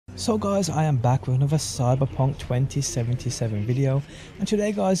So guys, I am back with another Cyberpunk 2077 video, and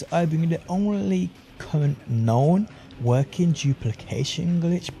today guys I bring you the only current known working duplication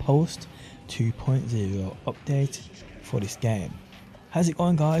glitch post 2.0 update for this game. How's it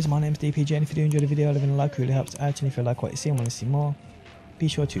going guys? My name is DPJ, and if you do enjoy the video, leaving a like really helps out, and if you like what you see and want to see more, be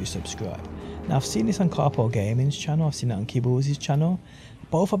sure to subscribe. Now I've seen this on Carpo Gaming's channel, I've seen it on Kibbles' channel.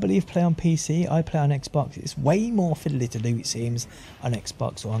 Both I believe play on PC, I play on Xbox. It's way more fiddly to do, it seems, on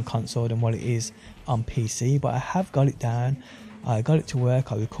Xbox or on console than what it is on PC, but I have got it down, I got it to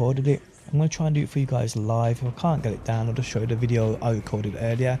work, I recorded it. I'm going to try and do it for you guys live. If I can't get it down, I'll just show you the video I recorded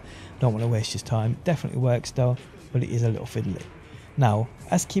earlier. Don't want to waste your time. It definitely works though, but it is a little fiddly. Now,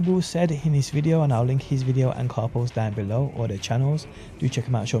 as Kibble said in his video, and I'll link his video and Carpo's down below, or their channels, do check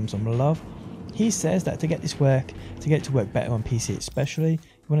them out, show them some love. He says that to get this work, to get it to work better on PC especially,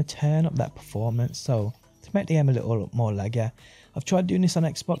 you want to turn up that performance, so to make the game a little more laggier. I've tried doing this on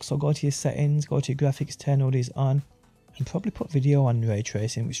Xbox, so go to your settings, go to your graphics, turn all these on, and probably put video on ray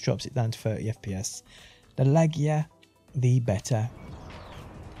tracing, which drops it down to 30 FPS. The laggier, the better.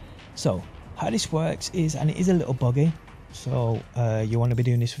 So, how this works is, and it is a little buggy, so you want to be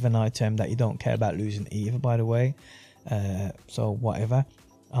doing this with an item that you don't care about losing either, by the way, so whatever.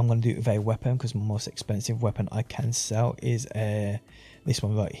 I'm going to do it with a weapon because my most expensive weapon I can sell is this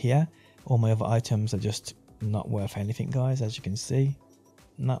one right here. All my other items are just not worth anything guys, as you can see,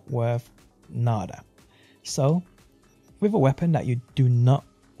 not worth nada. So with a weapon that you do not,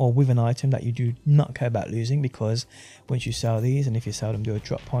 or with an item that you do not care about losing, because once you sell these, and if you sell them to a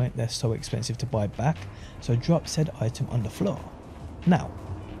drop point, they're so expensive to buy back, so drop said item on the floor. Now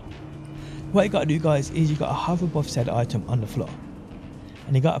what you got to do guys is you got to hover above said item on the floor,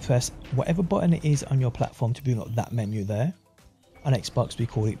 and you got to press whatever button it is on your platform to bring up that menu there. On Xbox we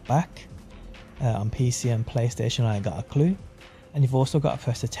call it back, on PC and PlayStation I ain't got a clue. And you've also got to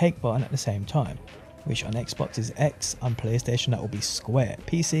press the take button at the same time, which on Xbox is X, on PlayStation that will be square.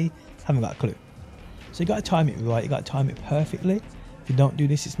 PC, haven't got a clue. So you got to time it right, you got to time it perfectly. If you don't do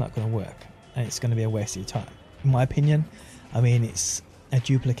this, it's not going to work, and it's going to be a waste of your time. In my opinion, I mean, it's a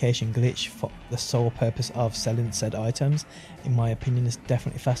duplication glitch for the sole purpose of selling said items. In my opinion, there's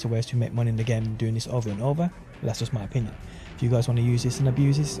definitely faster ways to make money in the game than doing this over and over, but that's just my opinion. If you guys want to use this and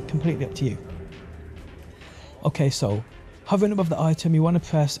abuse this, it's completely up to you. Okay, so hovering above the item, you want to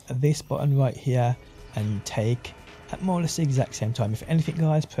press this button right here and take at more or less the exact same time. If anything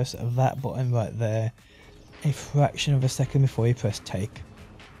guys, press that button right there a fraction of a second before you press take.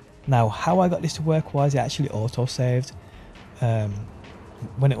 Now how I got this to work was it actually auto saved.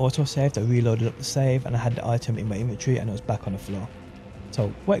 When it auto saved, I reloaded up the save and I had the item in my inventory and it was back on the floor.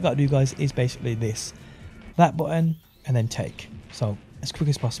 So what you got to do guys is basically this, that button and then take, so as quick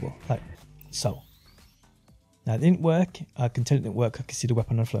as possible, like so. Now it didn't work, I can tell it didn't work, I can see the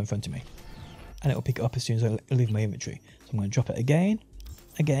weapon on the floor in front of me, and it will pick it up as soon as I leave my inventory. So I'm going to drop it again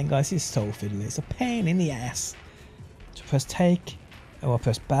guys, it's so fiddly, it's a pain in the ass to press take or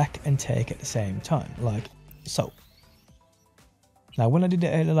press back and take at the same time, like so. Now when I did it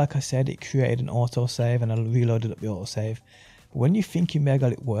earlier, like I said, it created an auto save and I reloaded up the auto save. But when you think you may have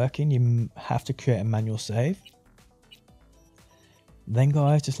got it working, you have to create a manual save. Then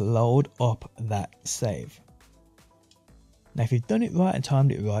guys, just load up that save. Now if you've done it right and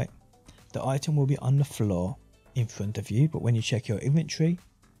timed it right, the item will be on the floor in front of you, but when you check your inventory,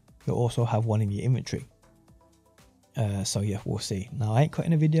 you'll also have one in your inventory. So yeah, we'll see. Now I ain't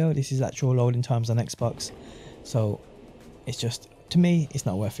cutting a video, this is actual loading times on Xbox, so it's just, to me, it's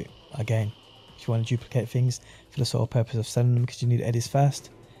not worth it. Again, if you want to duplicate things for the sole purpose of selling them because you need edits fast,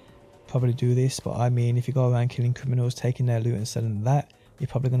 probably do this. But I mean, if you go around killing criminals, taking their loot and selling that, you're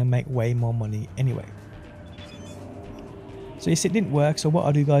probably going to make way more money anyway. So yes, it didn't work, so what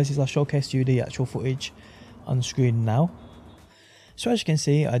I'll do guys is I'll showcase you the actual footage on the screen now. So as you can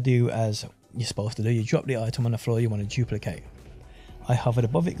see, I do as you're supposed to do. You drop the item on the floor you want to duplicate. I hovered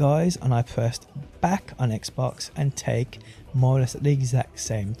above it guys and I pressed back on Xbox and take more or less at the exact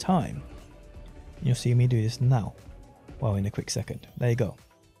same time. You'll see me do this now. Well, in a quick second. There you go.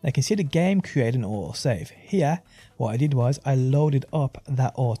 Now you can see the game created an auto save. Here, what I did was I loaded up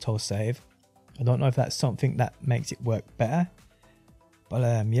that auto save. I don't know if that's something that makes it work better,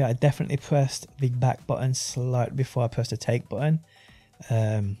 but yeah, I definitely pressed the back button slightly before I pressed the take button.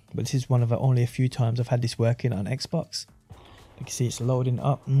 But this is one of the only a few times I've had this working on Xbox. You can see it's loading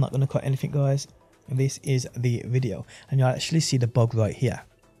up. I'm not going to cut anything guys. This is the video, and you'll actually see the bug right here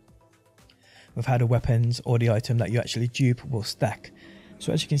with how the weapons or the item that you actually dupe will stack.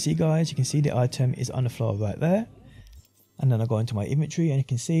 So as you can see guys, you can see the item is on the floor right there, and then I go into my inventory and you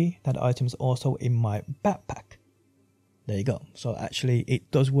can see that the item is also in my backpack. There you go. So actually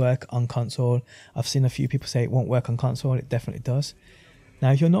it does work on console. I've seen a few people say it won't work on console. It definitely does.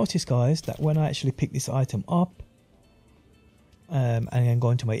 Now you'll notice, guys, that when I actually pick this item up and then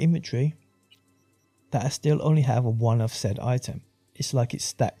go into my inventory, that I still only have one of said item. It's like it's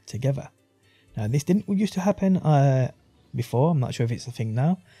stacked together. Now this didn't used to happen before. I'm not sure if it's a thing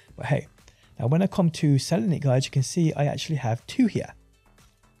now, but hey. Now when I come to selling it, guys, you can see I actually have 2 here.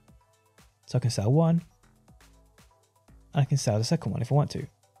 So I can sell one. I can sell the second one if I want to.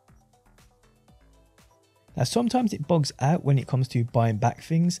 Now sometimes it bugs out when it comes to buying back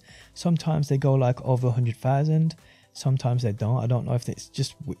things. Sometimes they go like over 100,000. Sometimes they don't. I don't know if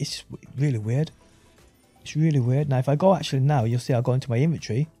it's really weird. It's really weird. Now if I go actually now, you'll see I'll go into my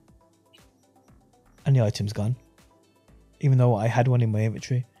inventory and the item's gone. Even though I had one in my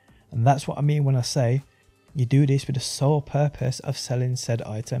inventory. And that's what I mean when I say you do this with the sole purpose of selling said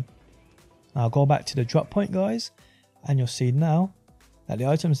item. Now I'll go back to the drop point, guys, and you'll see now that the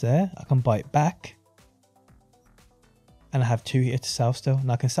item's there. I can buy it back. And I have 2 here to sell still.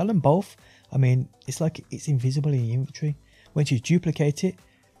 And I can sell them both. I mean, it's like it's invisible in your inventory. Once you duplicate it,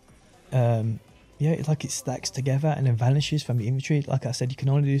 yeah, it's like it stacks together and then vanishes from your inventory. Like I said, you can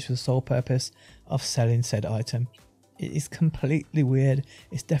only do this for the sole purpose of selling said item. It is completely weird.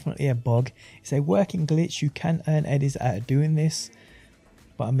 It's definitely a bug. It's a working glitch. You can earn eddies out of doing this.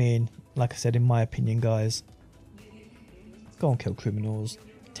 But I mean, like I said, in my opinion, guys, go and kill criminals,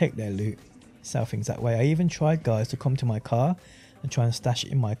 take their loot, sell things that way. I even tried, guys, to come to my car and try and stash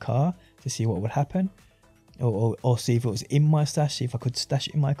it in my car to see what would happen. Or see if it was in my stash, see if I could stash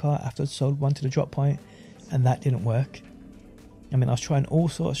it in my car after I sold one to the drop point. And that didn't work. I mean, I was trying all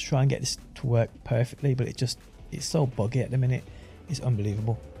sorts to try and get this to work perfectly, but it's so buggy at the minute. It's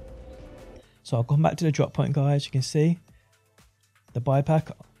unbelievable. So I'll come back to the drop point, guys. You can see the buy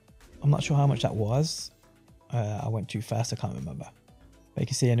pack. I'm not sure how much that was. I went too fast. I can't remember. But you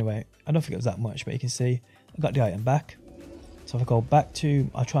can see anyway. I don't think it was that much, but you can see I got the item back. So if I go back to,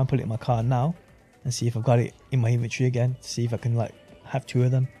 I'll try and put it in my car now and see if I've got it in my inventory again. To see if I can like have 2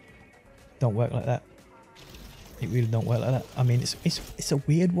 of them. Don't work like that. It really don't work like that. I mean, it's a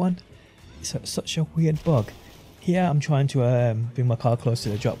weird one. It's such a weird bug. Here I'm trying to bring my car close to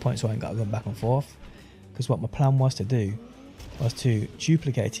the drop point so I ain't got to run back and forth. Because what my plan was to do was to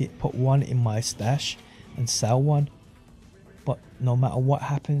duplicate it, put one in my stash and sell one. But no matter what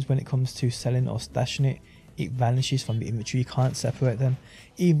happens when it comes to selling or stashing it, it vanishes from the inventory. You can't separate them.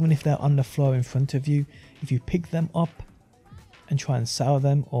 Even if they're on the floor in front of you, if you pick them up and try and sell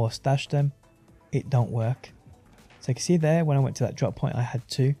them or stash them, it don't work. So you can see there, when I went to that drop point, I had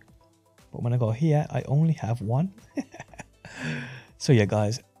 2. But when I go here, I only have 1. So yeah,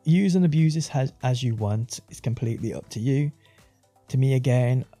 guys, use and abuse this as you want. It's completely up to you. To me,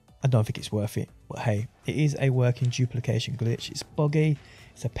 again, I don't think it's worth it. But hey, it is a working duplication glitch. It's buggy.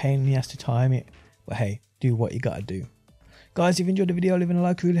 It's a pain in the ass to time it. But hey, do what you gotta do. Guys, if you enjoyed the video, leaving a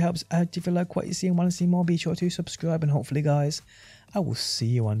like really helps out. If you like what you see and want to see more, be sure to subscribe. And hopefully, guys, I will see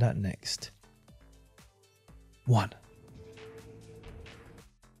you on that next one.